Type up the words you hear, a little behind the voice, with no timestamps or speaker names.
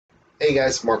Hey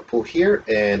guys, Markpool here,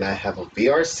 and I have a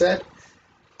VR set.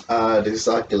 This is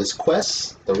Oculus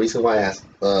Quest. The reason why I asked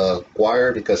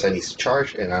wire because I need to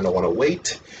charge and I don't want to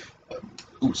wait.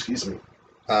 Ooh, excuse me.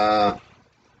 I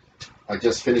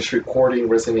just finished recording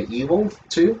Resident Evil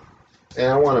 2,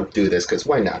 and I want to do this because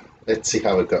why not? Let's see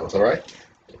how it goes. All right.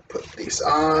 Put these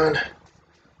on.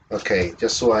 Okay,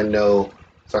 just so I know,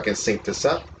 so I can sync this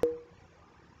up.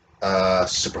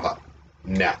 SuperHot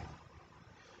now.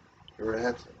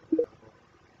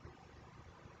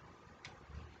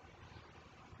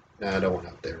 No, I don't want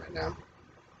out there right now.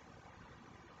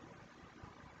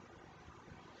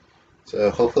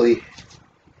 So hopefully,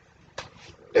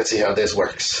 let's see how this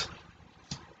works.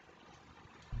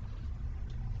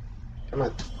 Come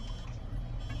on.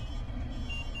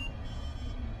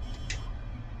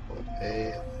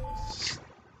 Okay.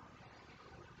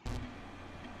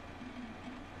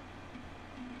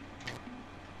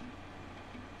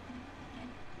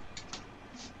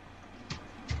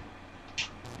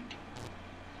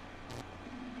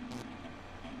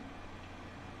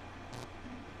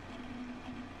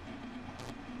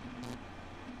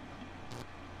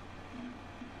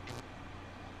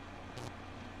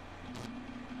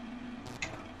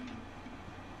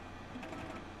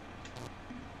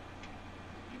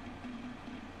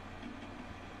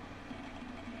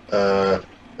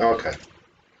 Okay.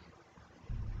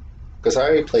 Because I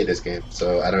already played this game,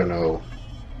 so I don't know.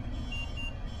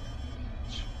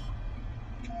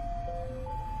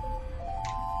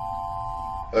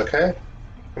 Okay,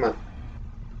 come on.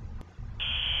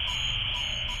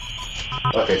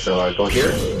 Okay, so I go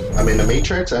here. I'm in the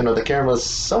Matrix. I know the camera's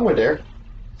somewhere there.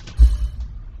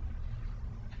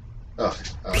 Oh,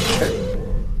 okay.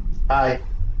 Hi.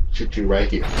 Shoot you right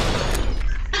here.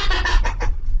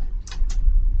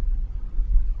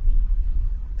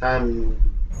 Time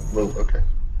move, okay.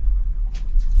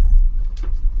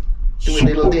 Do a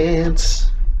little dance.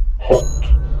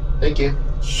 Thank you.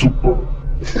 Super.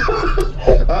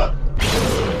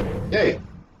 Yay.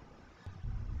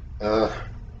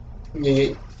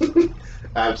 Yeah.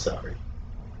 I'm sorry.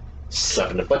 Slap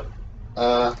in the butt.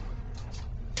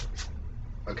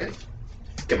 Okay.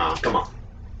 Come on, come on.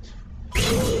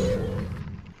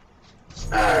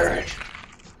 Alright.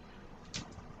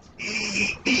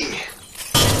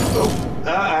 Oh,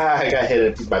 I got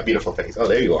hit in my beautiful face. Oh,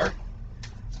 there you are.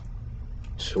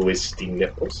 Twisty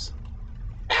nipples.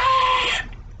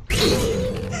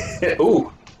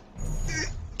 Ooh.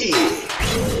 Do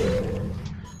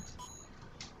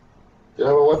you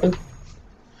have a weapon?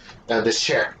 This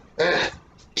chair.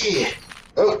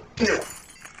 Oh, no.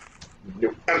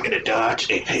 No, I'm gonna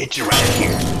dodge and hit you right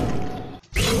here.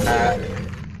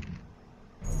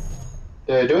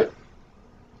 Did I do it?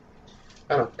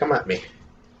 Oh, come at me.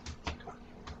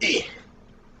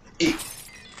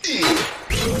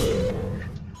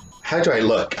 How do I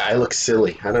look? I look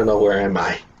silly. I don't know where am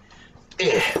I.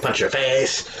 Punch your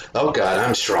face. Oh god,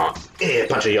 I'm strong.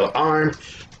 Punch your arm.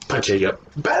 Punch your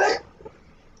belly.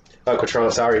 Oh,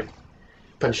 controller, sorry.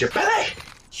 Punch your belly.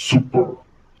 Super.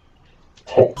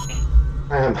 Hot.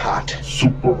 I am hot.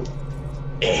 Super.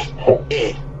 Hot.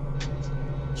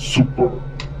 Super.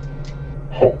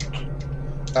 Hot.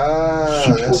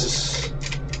 This is...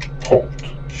 Hot.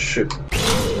 Shoot.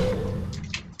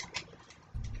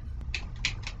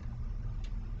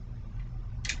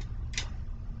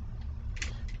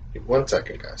 One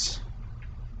second, guys.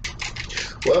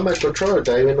 Well, my controller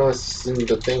died, even though it's in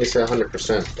the thing is at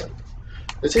 100%. But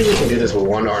let's see if we can do this with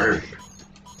one arm.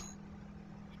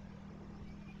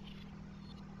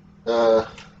 I'm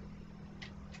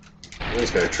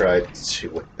just gonna try to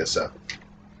whip this up.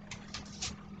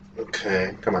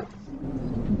 Okay, come on.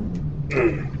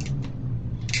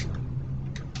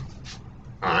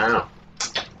 Wow.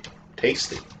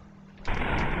 Tasty.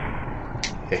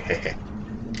 Hehehe.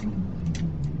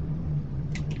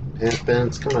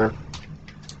 Happens, come on.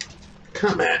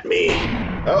 Come at me.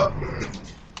 Oh.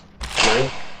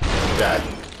 My God.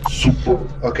 Super.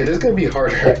 Okay, this is gonna be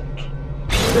harder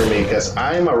for me because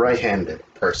I'm a right-handed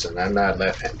person. I'm not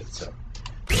left-handed, so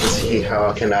let's see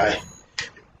how can I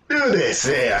do this.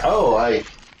 Yeah. Oh,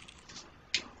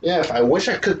 yeah, if I wish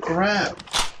I could grab.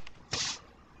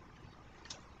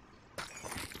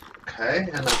 Okay,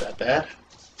 not that bad.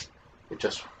 With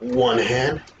just one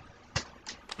hand.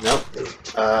 Nope.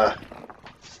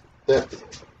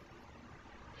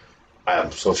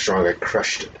 I'm so strong I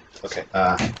crushed it. Okay.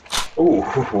 Ooh.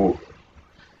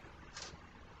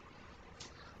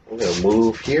 I'm gonna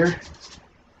move here.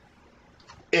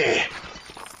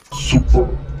 Super.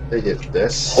 I did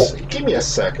this. Give me a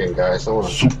second, guys. I wanna.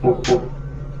 Super.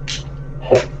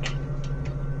 Hot.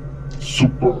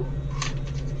 Super.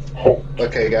 Hot.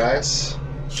 Okay, guys.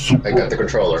 Super I got the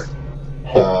controller.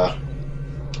 Hot.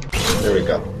 There we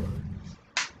go.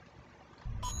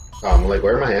 I'm like,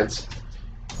 where are my hands?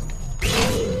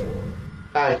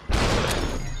 Hi.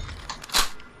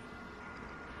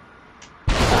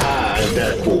 Ah, I'm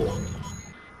that cool.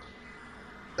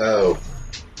 Oh.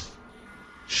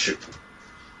 Shoot.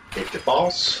 Hit the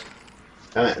balls.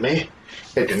 Come at me.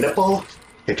 Hit the nipple.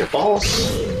 Hit your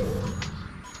balls.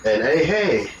 And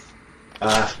hey.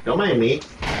 Don't mind me.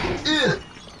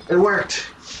 It worked.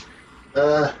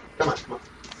 Come on.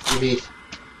 Give me.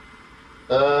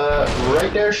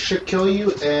 Right there should kill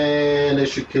you, and it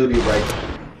should kill you right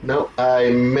there. No, I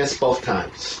missed both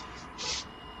times.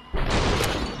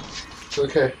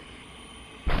 Okay.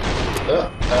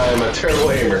 Oh, I'm a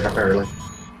terrible aimer, apparently.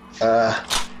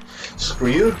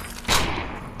 Screw you.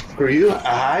 Screw you.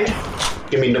 I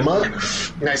hide. Give me the mug.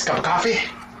 Nice cup of coffee.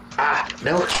 Ah,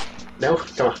 no. No,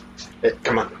 come on.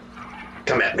 Come on.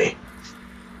 Come at me.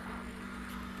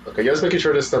 Okay, just making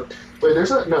sure this stuff. Wait, there's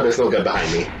no. No, there's no guy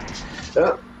behind me.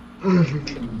 Oh.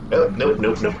 Oh, nope.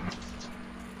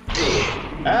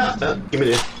 Give me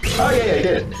this. Oh, yeah, I did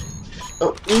it.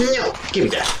 Oh, no. Give me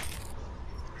that.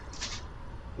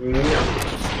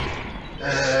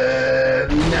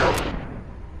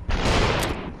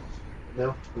 No.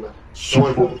 No. No.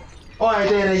 Super Oh, I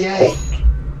did it, yay.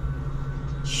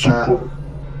 Super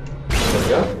There we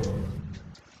go.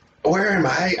 Where am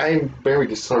I? I'm very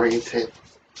disoriented.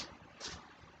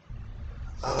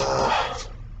 Oh.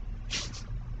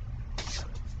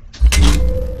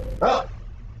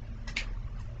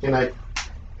 Can I?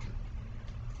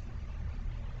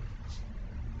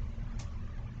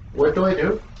 What do I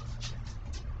do?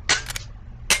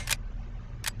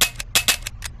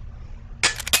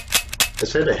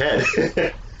 It's in the head.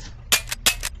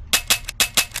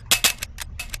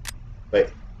 Wait.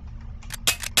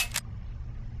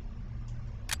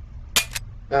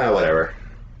 Whatever.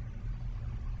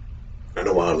 I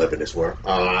don't want to live in this world.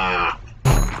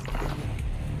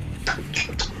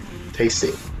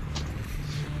 Tasty.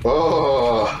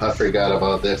 Oh, I forgot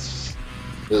about this.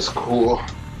 This is cool.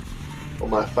 On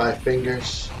my 5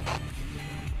 fingers.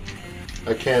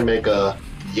 I can make a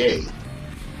yay.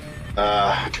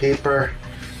 Paper.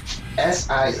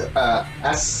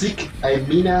 Asik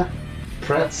Imina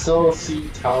Pretzel C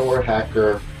Tower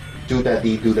Hacker. Do that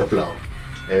D, do the flow.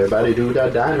 Everybody do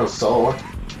that dinosaur.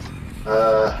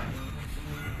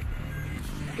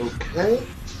 Okay.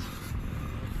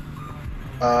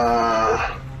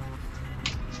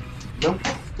 No.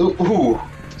 Ooh.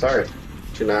 Sorry.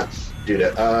 Should not do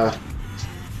that.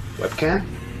 Webcam.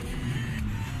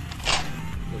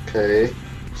 Okay.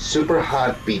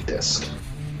 SuperHot beat disc.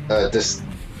 This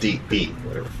beat,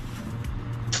 whatever.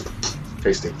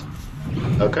 Tasty.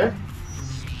 Okay.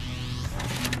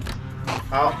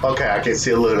 Oh, okay. I can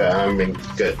see a little bit. I mean,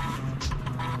 good.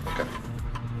 Okay.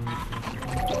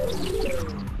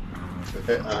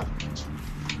 Okay.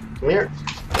 Come here.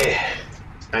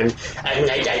 I'm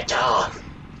like that dog.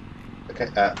 Okay.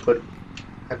 Have to.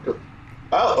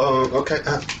 Oh. Okay.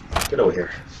 Get over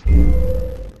here.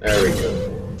 There we go.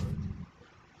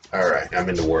 All right. I'm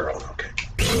in the world. Okay.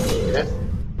 Okay.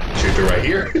 Shoot it right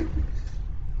here.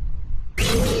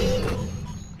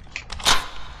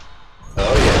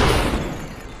 Oh yeah.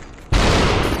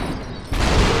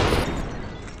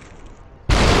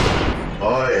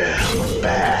 Oh yeah.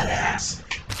 Badass.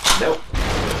 Nope.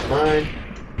 Mine.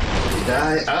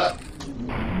 Die up.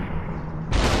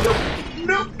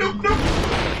 Nope.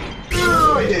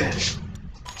 Oh, I did it.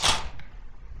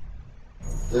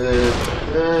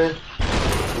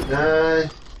 Die.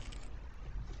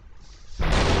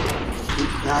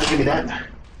 Give me that.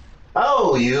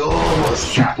 Oh, you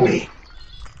almost got me.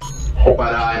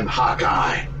 But I'm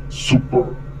Hawkeye.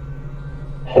 Super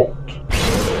Hot.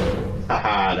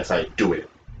 Haha, that's how you do it.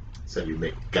 So you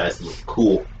make guys look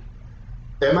cool.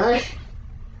 Am I?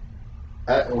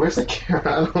 Where's the camera?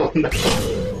 I don't know.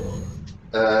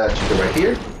 Chicken right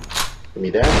here. Give me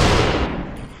that.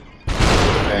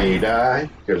 And you die.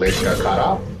 Your legs got cut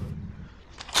off.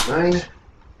 Mine.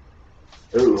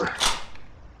 Ooh.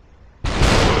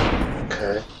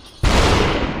 Okay.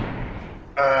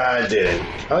 I did.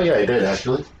 Oh yeah, I did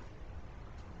actually.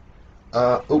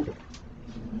 Oh.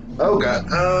 Oh god.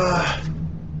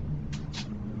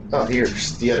 Oh,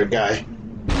 here's the other guy.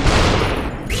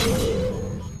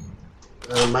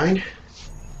 Mine.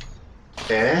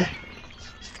 Yeah.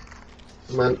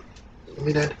 Come on. Give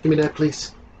me that. Give me that,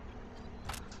 please.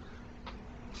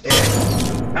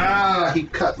 Yeah. He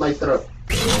cut my throat.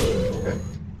 Okay.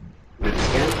 Do this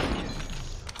again.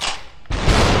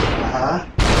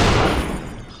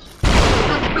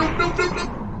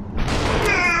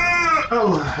 No.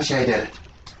 Oh, okay, I did it.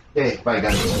 Hey, bye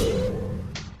guys.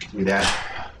 Give me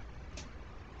that.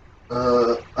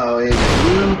 Oh, and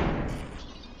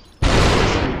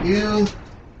you.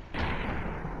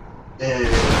 And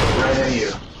right at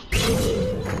you.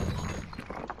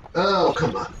 Oh,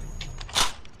 come on.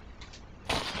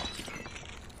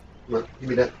 Come on, give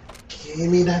me that. Give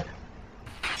me that.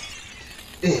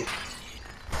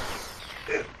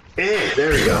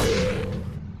 There we go.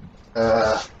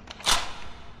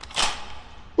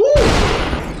 Woo!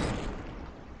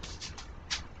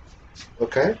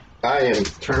 Okay, I am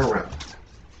turn around.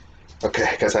 Okay,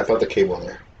 I guess I put the cable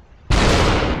there.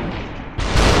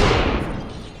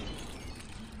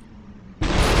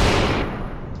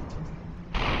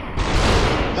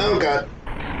 Oh god.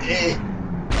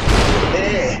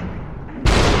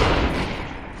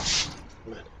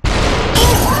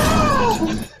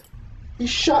 Oh! He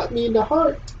shot me in the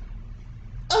heart.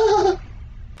 Ah!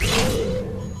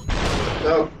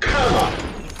 Oh, come on.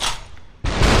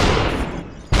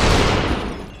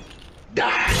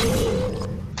 Die.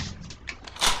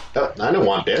 Oh, I don't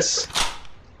want this.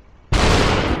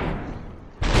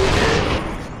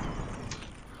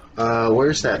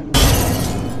 Where's that?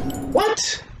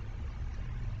 What?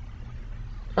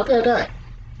 How did I die?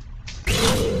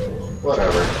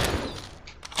 Whatever.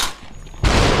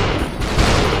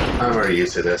 I'm already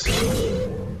used to this.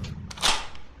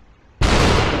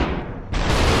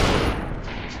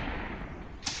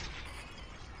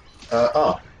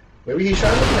 Oh. Maybe he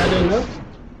shot me? I didn't know.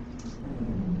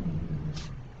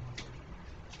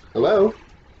 Hello?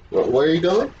 Where are you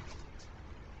going?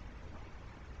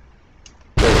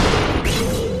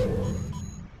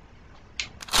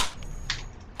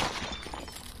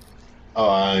 Oh,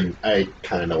 I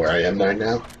kind of know where I am right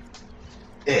now.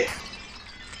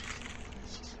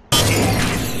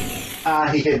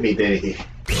 Ah, he hit me, didn't he?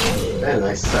 Man,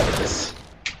 I suck at this.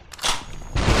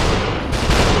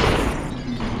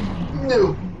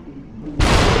 No.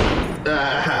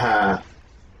 Ah.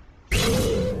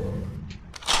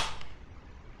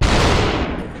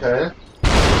 Okay.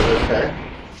 Okay.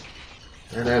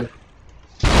 And then.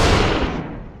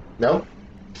 No.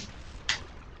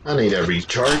 I need a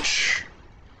recharge.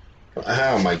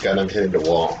 Oh my god, I'm hitting the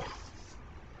wall.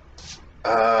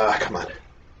 Come on.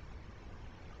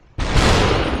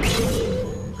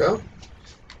 Go.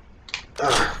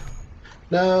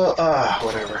 No,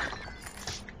 whatever.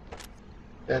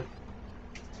 Then.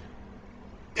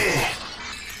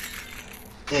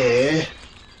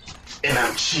 And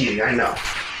I'm cheating, I know.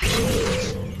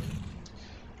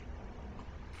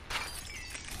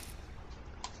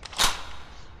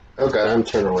 Oh god, I'm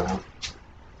turning around.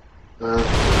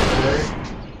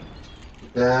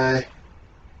 Die.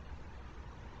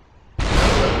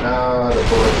 No, the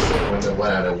bullets went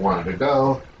where I didn't want to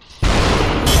go.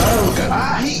 Oh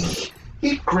god,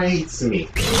 he grades me.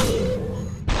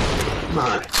 Come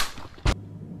on.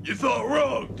 You thought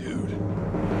wrong, dude.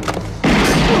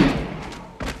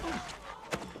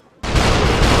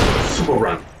 Super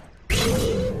run.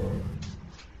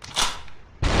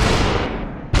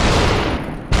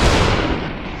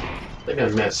 I think I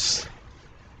missed.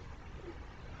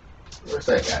 Where's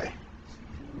that guy?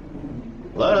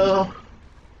 Hello?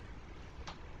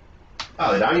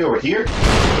 Oh, now you over here?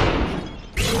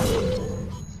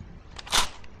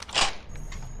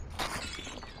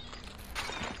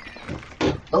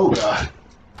 Oh god.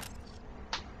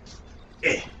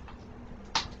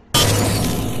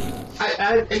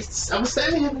 I was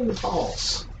standing in the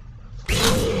balls.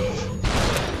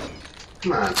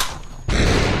 Come on.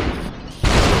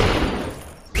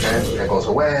 Okay, that goes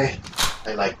away.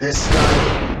 I like this guy.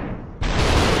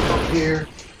 Up here.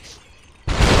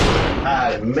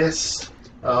 I missed.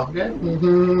 Okay.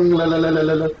 La la la la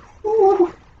la la.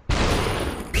 Ooh.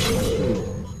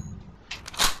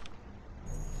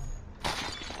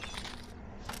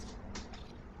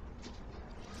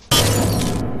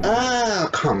 Ah,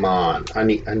 come on. I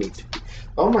need to.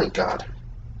 Oh my god.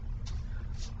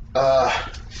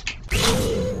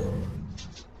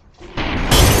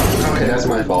 Okay, that's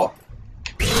my fault.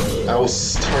 I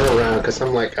was turn around because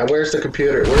I'm like, where's the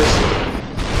computer? Where's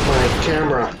my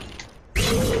camera?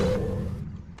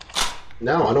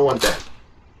 No, I don't want that.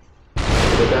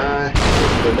 To die.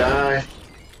 To die.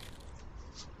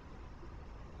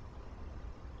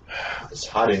 It's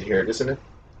hot in here, isn't it?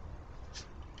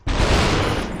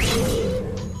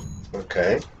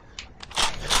 Okay.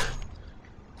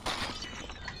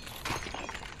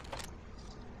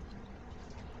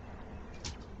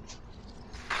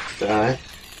 Die.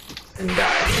 And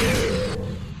die.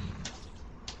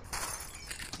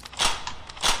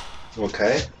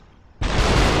 Okay.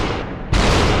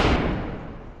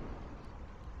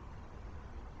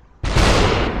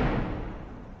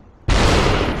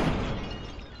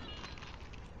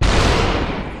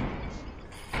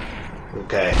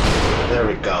 Okay, there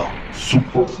we go.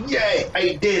 Super Yay!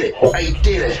 I did it! I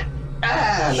did it!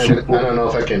 Ah! I don't know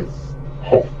if I can.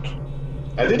 hot.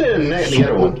 I did it in the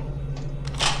other one.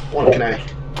 Can I?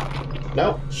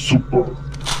 No? Super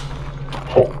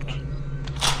hot.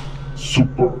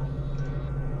 Super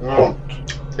Oh,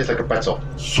 tastes like a pretzel.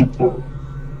 super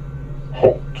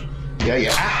hot. Yeah,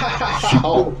 yeah.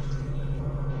 Ow!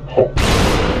 Hot.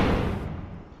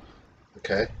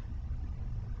 Okay.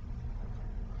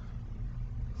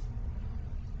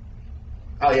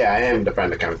 Oh yeah, I am the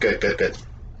friend account. Good, good, good.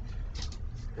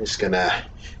 I'm just gonna.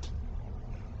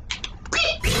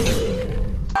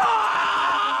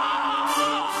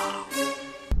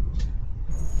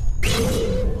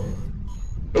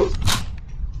 Oops.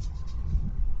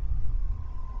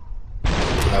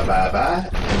 Bye bye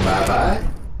and bye bye.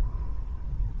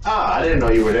 Ah, I didn't know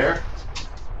you were there.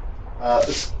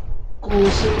 The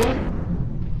school signal?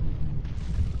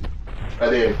 I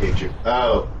didn't get you.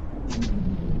 Oh.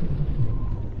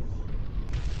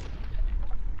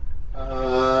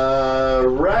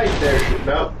 Right there.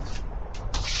 Nope.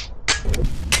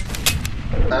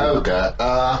 Oh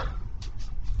god.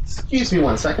 Excuse me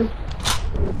 1 second.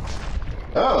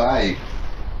 Oh, I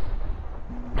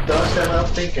dodged that without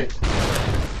thinking.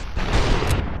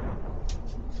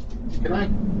 Can I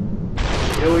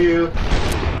kill you?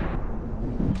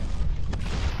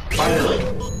 Finally.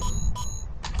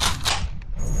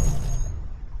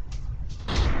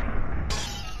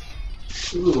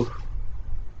 Ooh.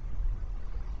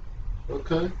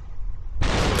 Okay.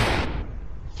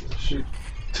 Should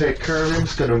take care of him.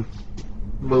 Just gonna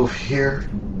move here.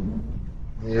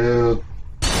 You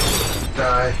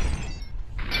die.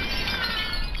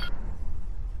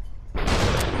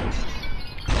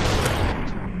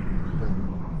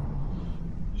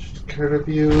 Should take care of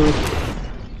you.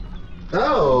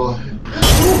 Oh!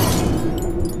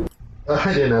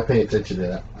 I did not pay attention to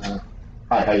that.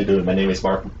 Hi, how you doing? My name is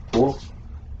Markpool.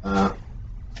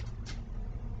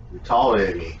 You're taller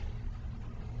than me.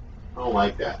 I don't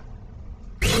like that.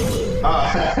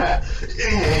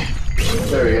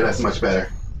 There we go, that's much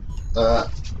better.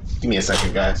 Give me a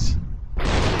second, guys.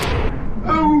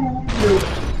 Oh, no.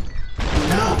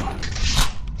 No.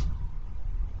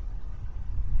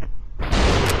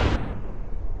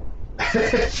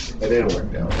 That didn't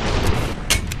work out.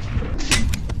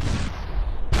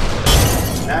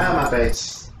 Ah, my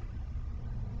face.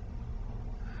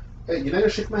 Hey, you never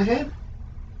shook my hand?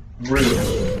 Rude.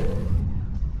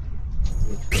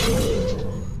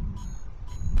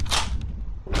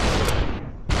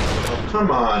 Oh,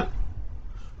 come on.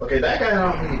 Okay, that guy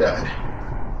already died.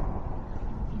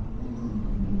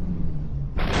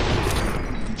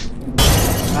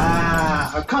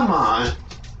 Ah, oh, come on.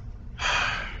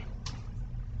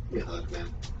 Give me a hug, man.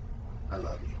 I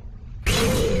love you.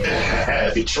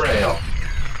 Betrayal.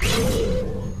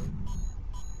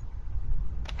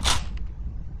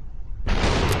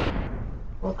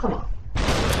 Well, come on.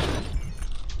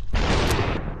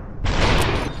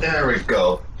 There we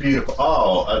go. Beautiful.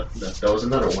 Oh, that was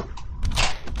another one.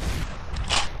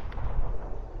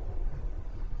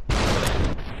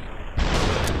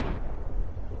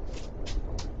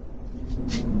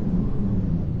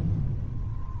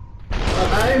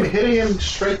 I'm hitting him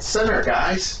straight center,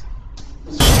 guys.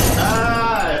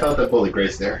 Ah, I felt that bully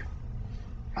grace there.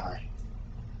 Hi.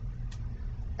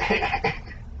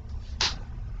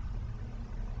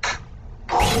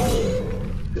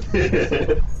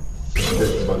 This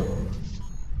is fun.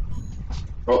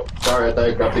 Oh, sorry, I thought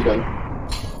I dropped the gun.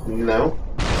 No.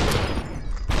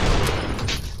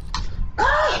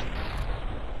 Ah!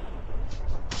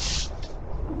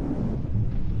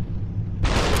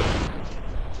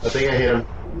 I think I hit him.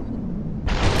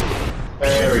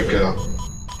 There we go.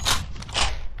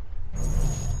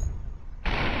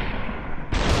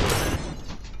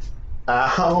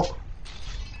 Ow.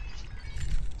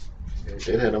 I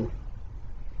did hit him.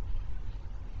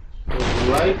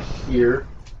 Right here.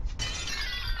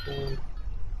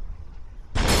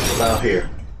 About here.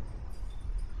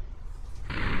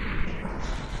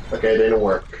 Okay, it didn't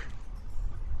work.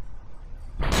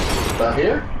 About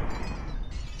here?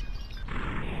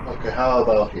 Okay, how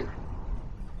about here?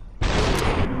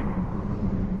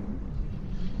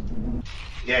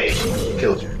 Yay,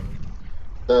 killed you.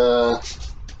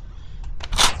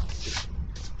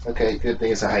 Okay, good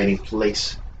thing it's a hiding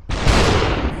place.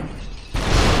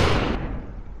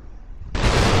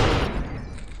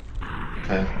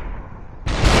 Okay.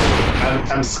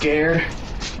 I'm scared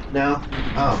now.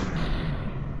 Oh.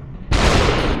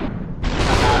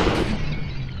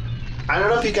 I don't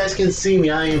know if you guys can see me.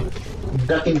 I am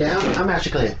ducking down. I'm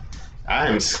actually.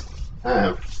 I'm.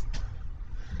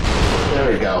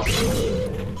 There we go.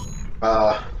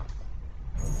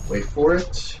 Wait for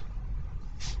it.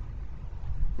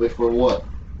 Wait for what?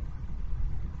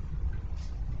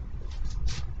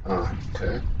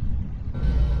 Okay.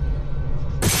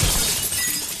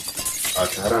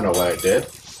 Okay, I don't know what I did.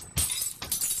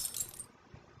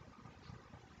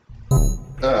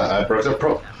 I broke the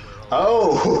pro.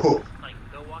 Oh!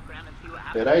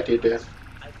 Did I do that?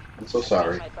 I'm so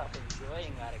sorry. I myself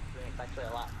enjoying that experience actually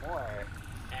a lot more,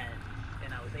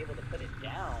 and I was able to put it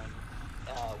down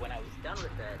when I was done with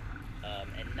it,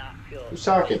 and not feel Who's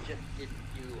talking? I just didn't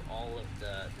do all of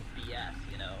the BS,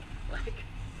 you know,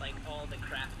 like all the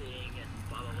crafting and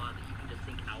blah blah blah that you can just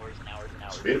think hours and hours and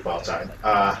hours. It's beautiful outside.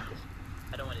 I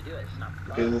don't want to do it. It's not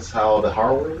fun. This is how the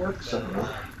hardware works. I don't know.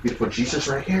 Beautiful Jesus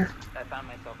right here. I found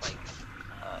myself like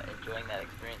enjoying that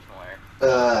experience more.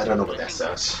 I don't know what that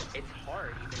says. It's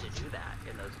hard even to do that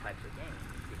in those types of games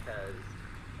because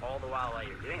all the while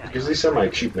you're doing that. Because these are my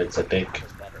achievements, I think.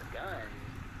 Have a better gun.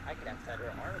 I could have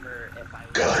better armor if I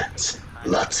Guns.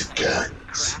 Lots of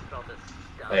guns. Craft all this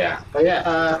stuff. Yeah. But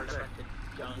yeah,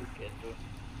 Junk and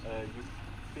you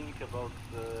think about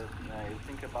it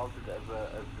as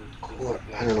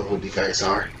I don't know who you guys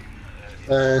are.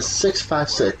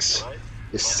 656.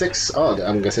 It's 6. Oh,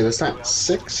 I'm gonna say this time.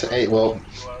 6, 8. Well,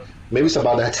 maybe it's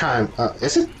about that time.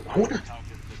 Is it? I want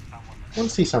to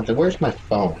see something. Where's my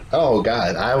phone? Oh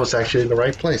God, I was actually in the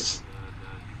right place.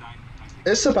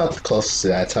 It's about close to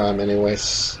that time,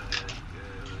 anyways.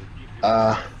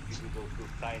 Yeah.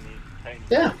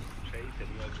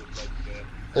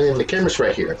 And the camera's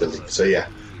right here, I believe. So yeah.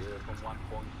 from one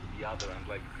point to the other, and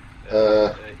like in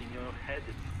your head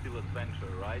it's still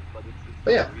adventure, right? But it's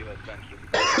Yeah. real adventure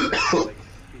because like,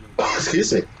 feeling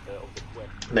Excuse me. of the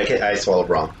quest. Okay, I swallowed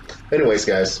wrong. Anyways,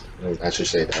 guys, I should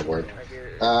say that word.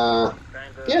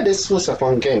 Yeah, this was a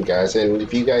fun game, guys. And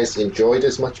if you guys enjoyed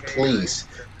this much, please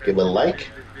give a like.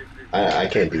 I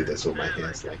can't do this with my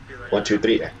hands. Like 1, 2,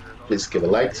 3. Please give a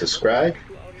like, subscribe,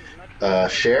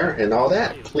 share, and all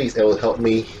that. Please, it will help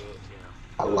me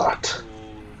a lot.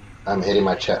 I'm hitting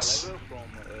my chest.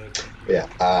 Yeah,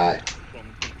 I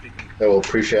will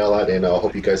appreciate a lot, and I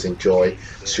hope you guys enjoy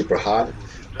SuperHot.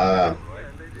 I'll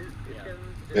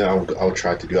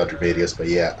try to do other videos, but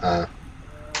yeah,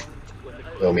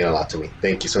 it will mean a lot to me.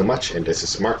 Thank you so much, and this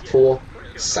is Markpool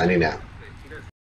signing out.